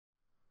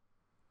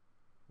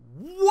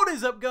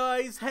is up,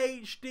 guys?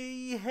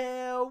 HD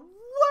here.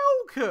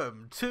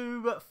 Welcome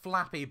to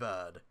Flappy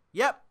Bird.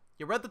 Yep,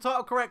 you read the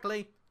title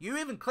correctly. You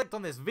even clicked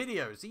on this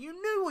video, so you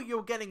knew what you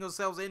were getting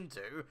yourselves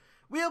into.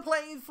 We are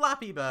playing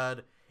Flappy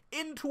Bird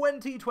in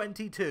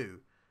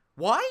 2022.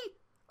 Why?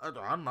 I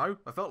don't know.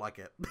 I felt like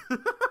it.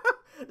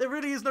 There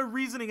really is no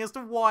reasoning as to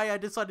why I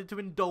decided to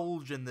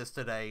indulge in this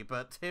today,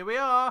 but here we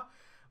are.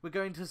 We're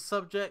going to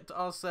subject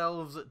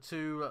ourselves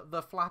to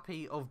the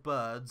Flappy of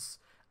birds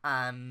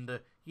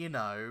and, you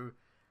know,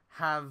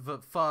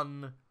 have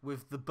fun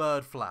with the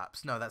bird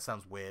flaps. No, that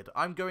sounds weird.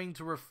 I'm going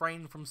to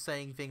refrain from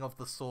saying thing of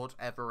the sort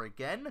ever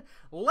again.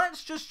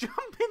 Let's just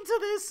jump into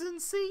this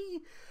and see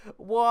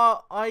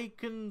what I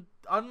can,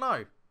 I don't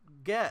know,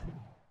 get.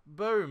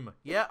 Boom.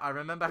 Yeah, I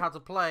remember how to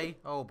play.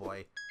 Oh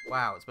boy.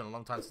 Wow, it's been a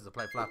long time since I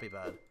played Flappy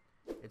Bird.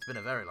 It's been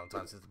a very long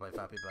time since I played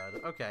Flappy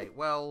Bird. Okay,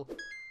 well,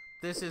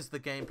 this is the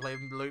gameplay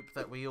loop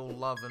that we all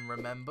love and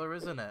remember,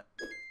 isn't it?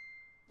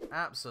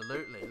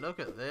 Absolutely. Look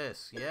at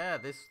this. Yeah,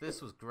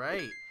 this was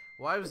great.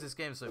 Why was this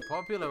game so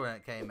popular when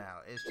it came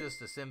out? It's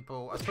just a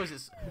simple... I suppose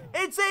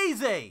it's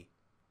easy!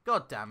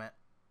 God damn it.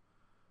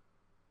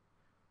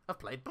 I've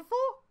played before?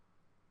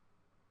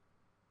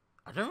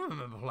 I don't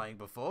remember playing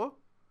before.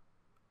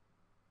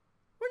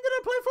 When did I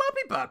play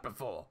Flappy Bird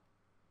before?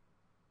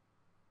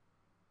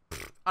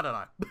 I don't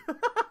know.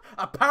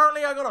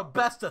 Apparently I got a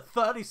best of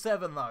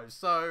 37 though,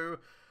 so...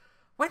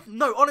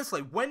 No,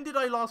 honestly, when did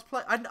I last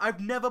play? I've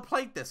never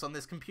played this on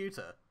this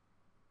computer.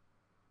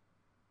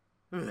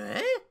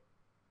 Eh?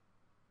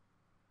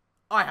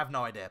 I have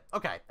no idea.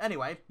 Okay,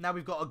 anyway, now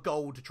we've got a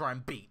goal to try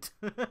and beat.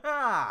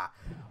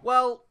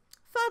 Well,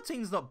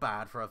 13's not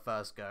bad for a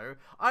first go.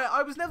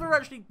 I was never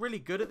actually really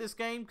good at this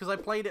game, because I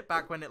played it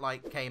back when it,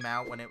 like, came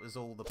out, when it was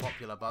all the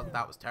popular, but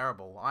that was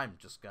terrible. I'm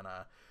just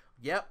gonna...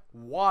 Yep,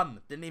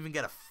 1. Didn't even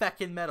get a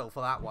feckin' medal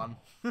for that one.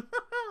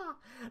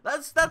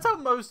 That's how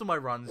most of my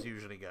runs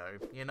usually go,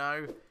 you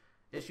know?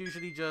 It's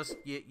usually just,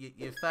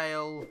 you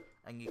fail,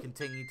 and you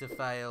continue to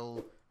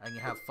fail, and you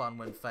have fun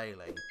when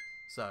failing.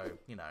 So,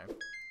 you know,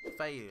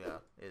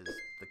 failure is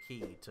the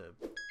key to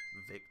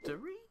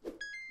victory?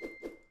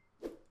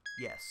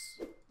 Yes.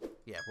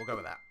 Yeah, we'll go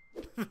with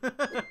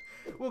that.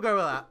 We'll go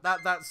with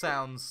that. That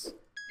sounds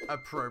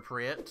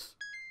appropriate.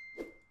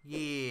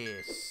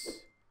 Yes.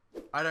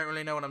 I don't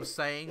really know what I'm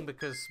saying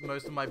because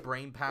most of my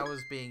brain power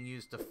is being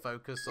used to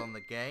focus on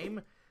the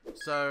game.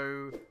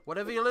 So,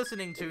 whatever you're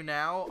listening to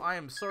now, I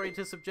am sorry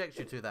to subject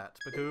you to that.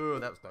 Because, oh,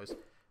 that was close.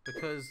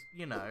 Because,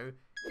 you know,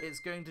 it's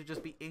going to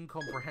just be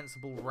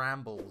incomprehensible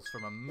rambles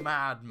from a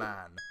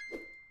madman.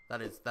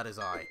 That is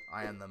I.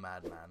 I am the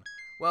madman.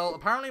 Well,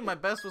 apparently my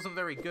best wasn't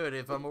very good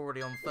if I'm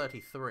already on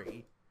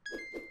 33.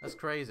 That's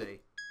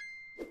crazy.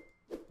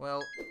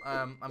 Well,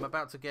 I'm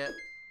about to get...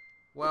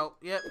 Well,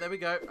 yeah, there we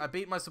go. I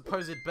beat my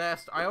supposed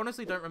best. I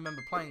honestly don't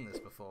remember playing this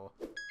before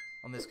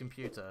on this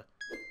computer.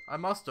 I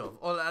must have.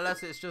 Or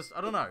unless it's just,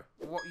 I don't know.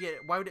 What? Yeah,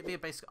 why would it be a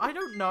basic? I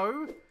don't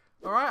know.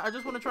 Alright, I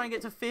just want to try and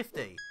get to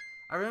 50.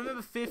 I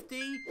remember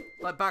 50,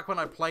 like back when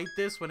I played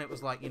this, when it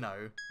was like, you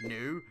know,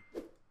 new,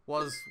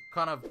 was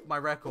kind of my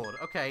record.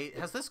 Okay,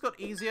 has this got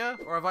easier,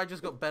 or have I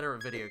just got better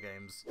at video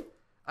games?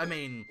 I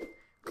mean,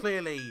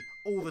 clearly,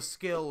 all the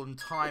skill and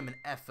time and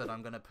effort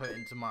I'm going to put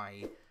into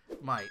my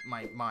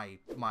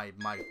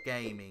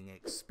gaming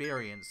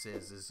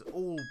experiences has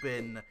all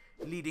been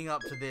leading up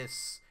to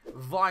this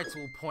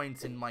vital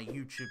point in my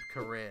YouTube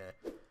career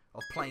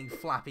of playing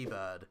Flappy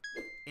Bird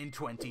in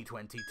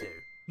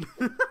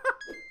 2022.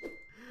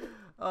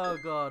 Oh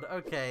god,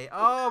 okay.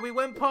 Oh, we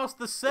went past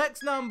the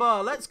sex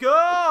number. Let's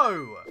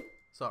go!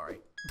 Sorry.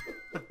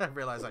 I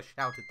realised I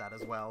shouted that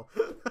as well.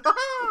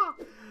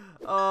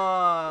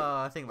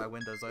 Oh, I think my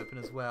window's open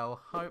as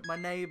well. Hope my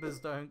neighbours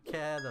don't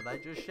care that I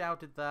just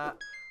shouted that.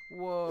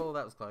 Whoa,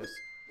 that was close.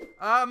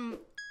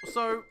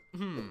 So,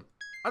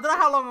 I don't know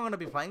how long I'm going to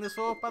be playing this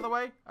for, by the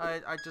way.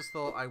 I just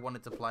thought I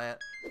wanted to play it.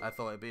 I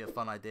thought it'd be a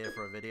fun idea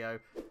for a video.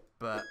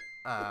 But,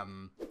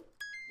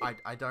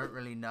 I don't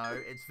really know.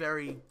 It's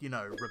very, you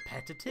know,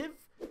 repetitive.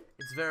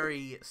 It's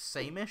very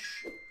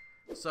same-ish.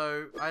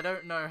 So, I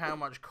don't know how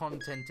much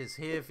content is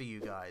here for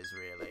you guys,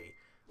 really.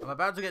 I'm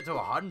about to get to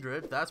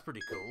 100. That's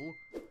pretty cool.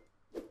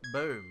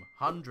 Boom.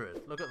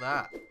 100. Look at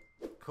that.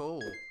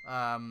 Cool.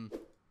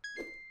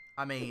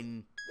 I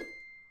mean,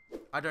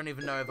 I don't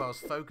even know if I was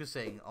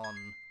focusing on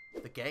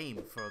the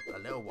game for a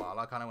little while.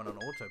 I kind of went on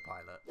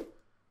autopilot.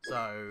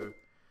 So,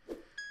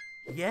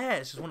 yeah,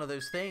 it's just one of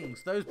those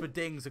things. Those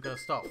bedings are going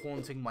to start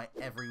haunting my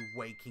every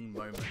waking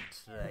moment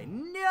today.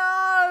 No!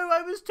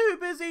 I was too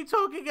busy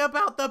talking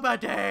about the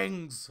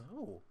bedings!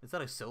 Oh, is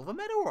that a silver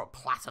medal or a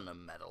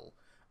platinum medal?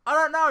 I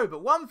don't know,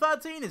 but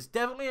 113 is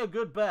definitely a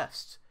good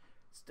best.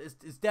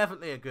 It's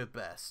definitely a good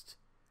best.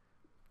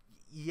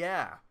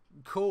 Yeah,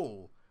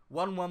 cool.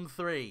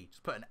 113.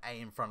 Just put an A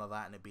in front of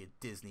that and it'd be a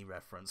Disney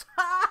reference.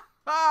 Ha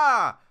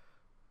ha!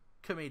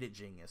 Comedic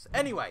genius.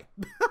 Anyway,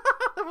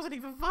 that wasn't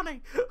even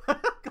funny.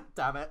 God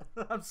damn it.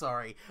 I'm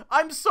sorry.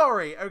 I'm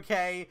sorry,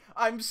 okay?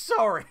 I'm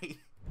sorry.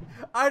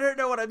 I don't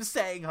know what I'm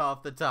saying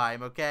half the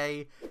time,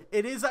 okay?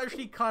 It is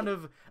actually kind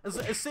of...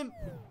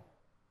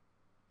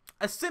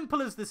 as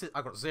simple as this is,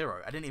 I got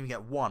 0. I didn't even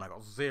get 1. I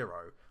got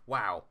 0.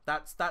 Wow,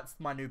 that's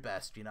my new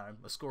best, you know,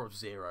 a score of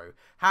 0.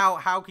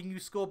 How can you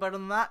score better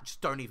than that?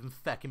 Just don't even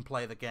feckin'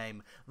 play the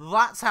game.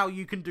 That's how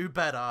you can do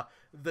better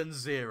than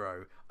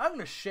 0. I'm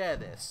gonna share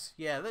this.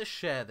 Yeah, let's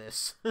share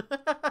this.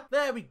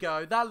 There we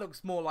go. That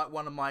looks more like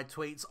one of my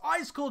tweets.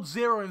 I scored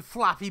 0 in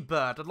Flappy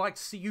Bird. I'd like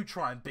to see you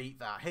try and beat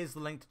that. Here's the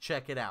link to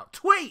check it out.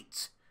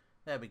 Tweet!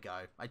 There we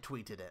go. I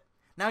tweeted it.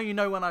 Now you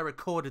know when I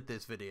recorded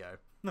this video.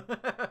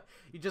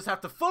 You just have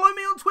to follow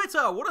me on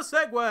Twitter. What a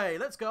segue.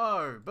 Let's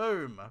go.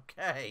 Boom.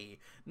 Okay.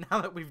 Now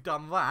that we've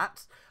done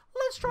that,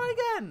 let's try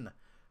again.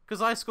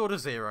 Because I scored a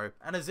 0.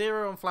 And a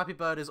 0 on Flappy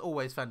Bird is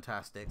always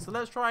fantastic. So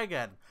let's try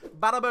again.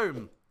 Bada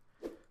boom.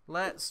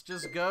 Let's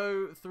just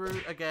go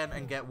through again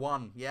and get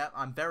 1. Yeah,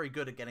 I'm very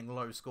good at getting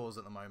low scores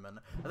at the moment.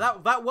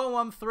 That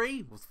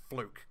 113 was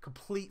fluke.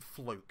 Complete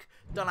fluke.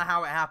 Don't know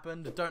how it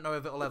happened. Don't know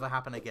if it'll ever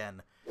happen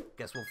again.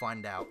 Guess we'll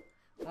find out.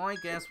 I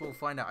guess we'll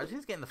find out. I just need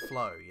to get in the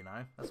flow, you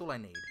know? That's all I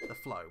need. The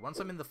flow. Once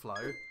I'm in the flow,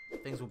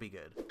 things will be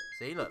good.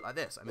 See, look, like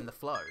this. I'm in the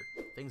flow.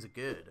 Things are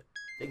good.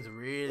 Things are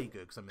really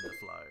good because I'm in the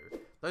flow.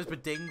 Those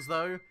bedings,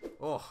 though,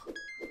 oh,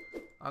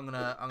 I'm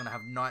gonna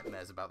have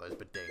nightmares about those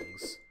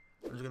bedings.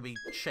 I'm just gonna be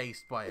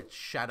chased by a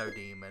shadow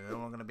demon, and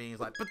all I'm gonna be is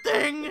like,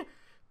 beding!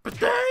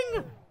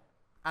 Beding!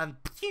 And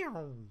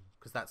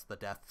because that's the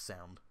death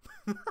sound.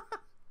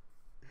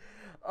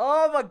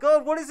 Oh my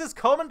god, what is this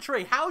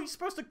commentary? How are you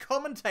supposed to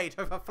commentate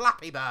over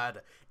Flappy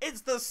Bird?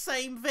 It's the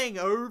same thing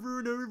over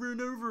and over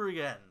and over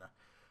again.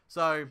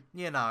 So,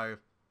 you know,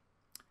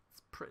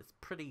 it's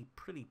pretty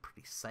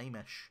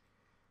same-ish.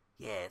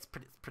 Yeah, it's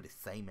pretty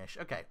same-ish.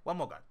 Okay, one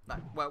more go. No,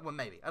 well,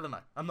 maybe. I don't know.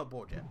 I'm not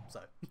bored yet,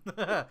 so.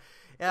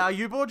 Yeah, are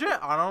you bored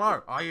yet? I don't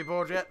know. Are you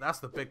bored yet? That's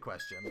the big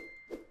question.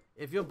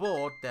 If you're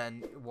bored,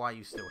 then why are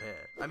you still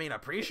here? I mean, I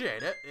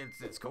appreciate it.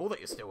 It's cool that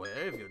you're still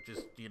here if you're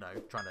just, you know,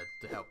 trying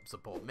to help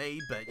support me,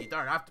 but you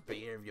don't have to be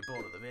here if you're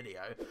bored of the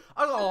video.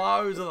 I've got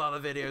loads of other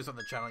videos on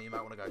the channel you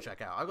might want to go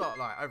check out. I've got,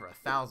 like, over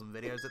 1,000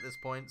 videos at this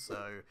point,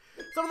 so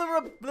some of them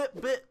are a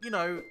bit, you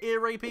know,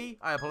 ear-rapey.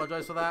 I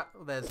apologize for that.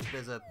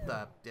 There's a,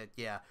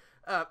 yeah.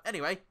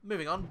 Anyway,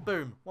 moving on.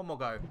 Boom. One more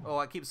go. Oh,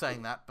 I keep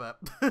saying that, but...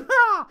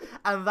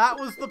 And that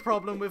was the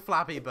problem with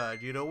Flappy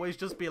Bird. You'd always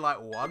just be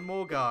like, one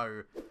more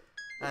go.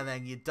 And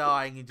then you'd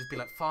die, and you'd just be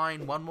like,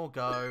 fine, one more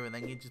go. And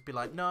then you'd just be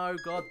like, no,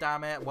 god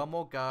damn it, one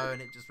more go.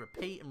 And it just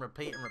repeat and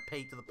repeat and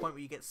repeat to the point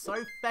where you get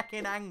so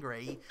feckin'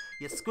 angry,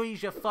 you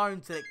squeeze your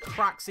phone till it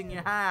cracks in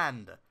your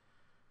hand.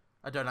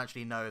 I don't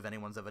actually know if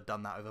anyone's ever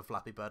done that over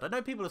Flappy Bird. I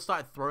know people have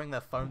started throwing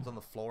their phones on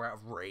the floor out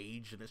of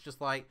rage, and it's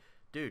just like,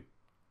 dude,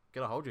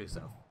 get a hold of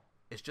yourself.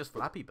 It's just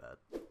Flappy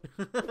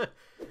Bird.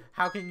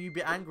 How can you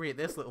be angry at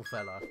this little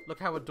fella? Look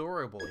how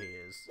adorable he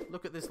is.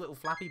 Look at this little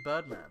Flappy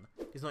Bird man.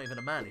 He's not even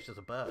a man, he's just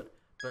a bird.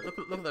 But look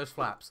at those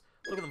flaps.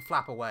 Look at them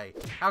flap away.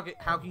 How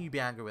can you be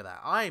angry with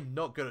that? I'm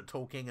not good at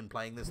talking and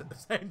playing this at the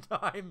same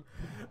time.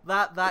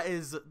 That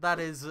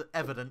is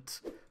evident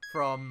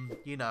from,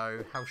 you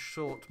know, how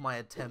short my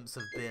attempts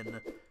have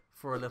been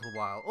for a little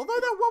while. Although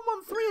that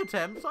 113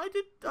 attempt,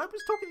 I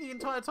was talking the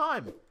entire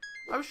time.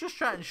 I was just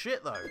chatting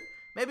shit though.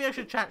 Maybe I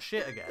should chat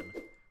shit again.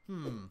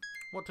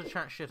 What to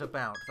chat shit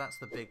about? That's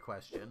the big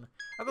question.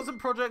 I've got some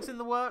projects in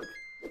the work.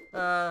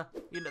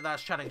 You know,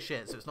 that's chatting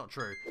shit, so it's not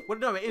true. Well,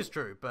 no, it is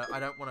true, but I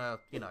don't want to,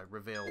 you know,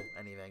 reveal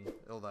anything.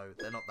 Although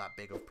they're not that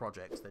big of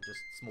projects, they're just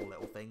small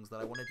little things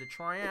that I wanted to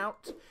try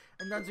out.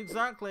 And that's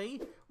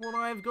exactly what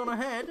I've gone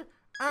ahead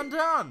and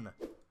done.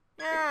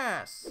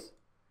 Yes!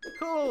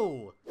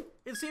 Cool!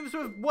 It seems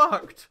to have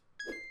worked!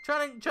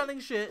 Chatting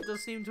shit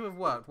does seem to have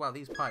worked. Wow,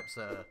 these pipes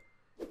are,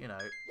 you know,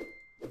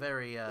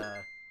 very,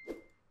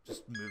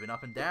 just moving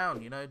up and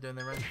down, you know, doing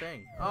their own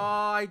thing. Oh,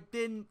 I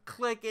didn't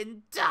click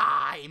in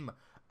time!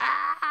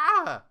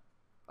 Ah!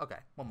 Okay,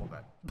 one more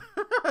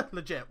go.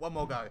 Legit, one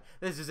more go.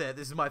 This is it.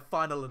 This is my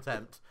final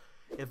attempt.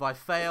 If I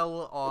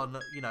fail on,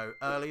 you know,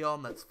 early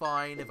on, that's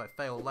fine. If I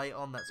fail late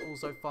on, that's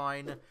also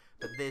fine.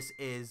 But this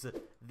is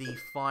the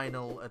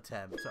final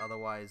attempt.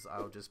 Otherwise,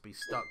 I'll just be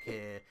stuck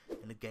here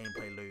in a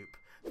gameplay loop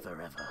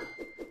forever.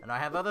 And I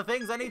have other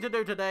things I need to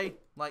do today,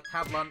 like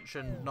have lunch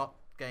and not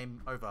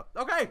game over.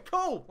 Okay,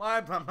 cool.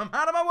 I'm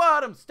out of my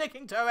word. I'm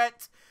sticking to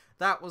it.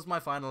 That was my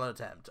final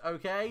attempt.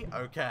 Okay?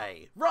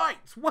 Okay. Right.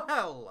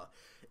 Well,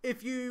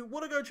 if you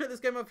want to go check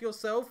this game out for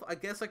yourself, I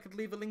guess I could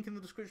leave a link in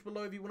the description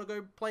below if you want to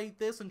go play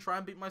this and try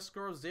and beat my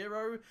score of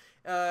 0.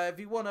 If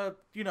you want to,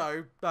 you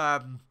know, I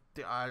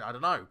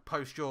don't know,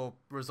 post your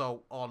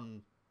result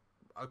on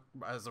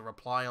as a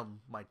reply on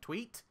my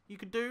tweet, you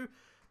could do.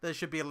 There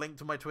should be a link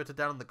to my Twitter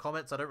down in the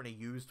comments. I don't really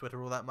use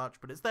Twitter all that much,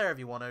 but it's there if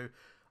you want to.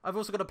 I've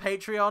also got a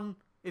Patreon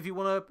if you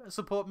want to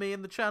support me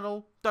in the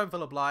channel. Don't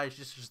feel obliged.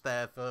 It's just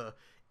there for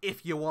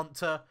if you want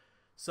to.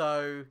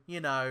 So, you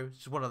know, it's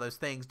just one of those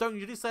things. Don't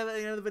usually say that at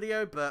the end of the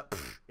video, but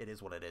it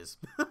is what it is.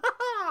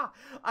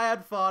 I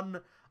had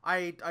fun.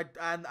 I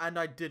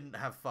didn't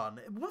have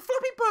fun.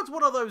 Flappy Bird's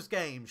one of those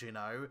games, you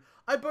know.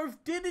 I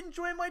both did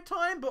enjoy my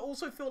time, but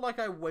also feel like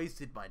I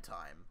wasted my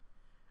time.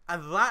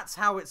 And that's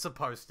how it's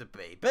supposed to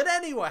be. But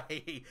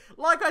anyway,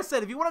 like I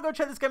said, if you want to go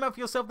check this game out for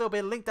yourself, there'll be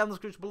a link down in the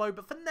description below.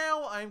 But for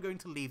now, I'm going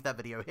to leave that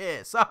video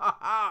here. So,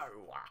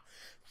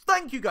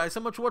 thank you guys so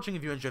much for watching.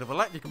 If you enjoyed it,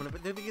 like, comment,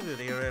 the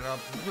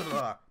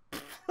video.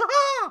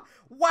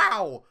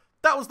 Wow,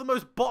 that was the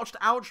most botched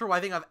outro I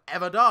think I've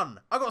ever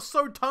done. I got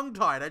so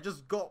tongue-tied, I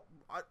just got,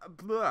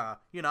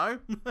 you know?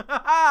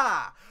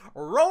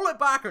 Roll it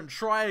back and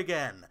try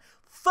again.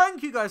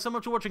 Thank you guys so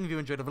much for watching. If you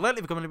enjoyed it,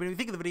 leave a comment, what you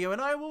think of the video,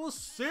 and I will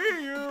see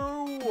you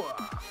in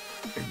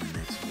the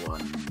next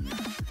one.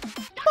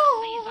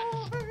 Bye.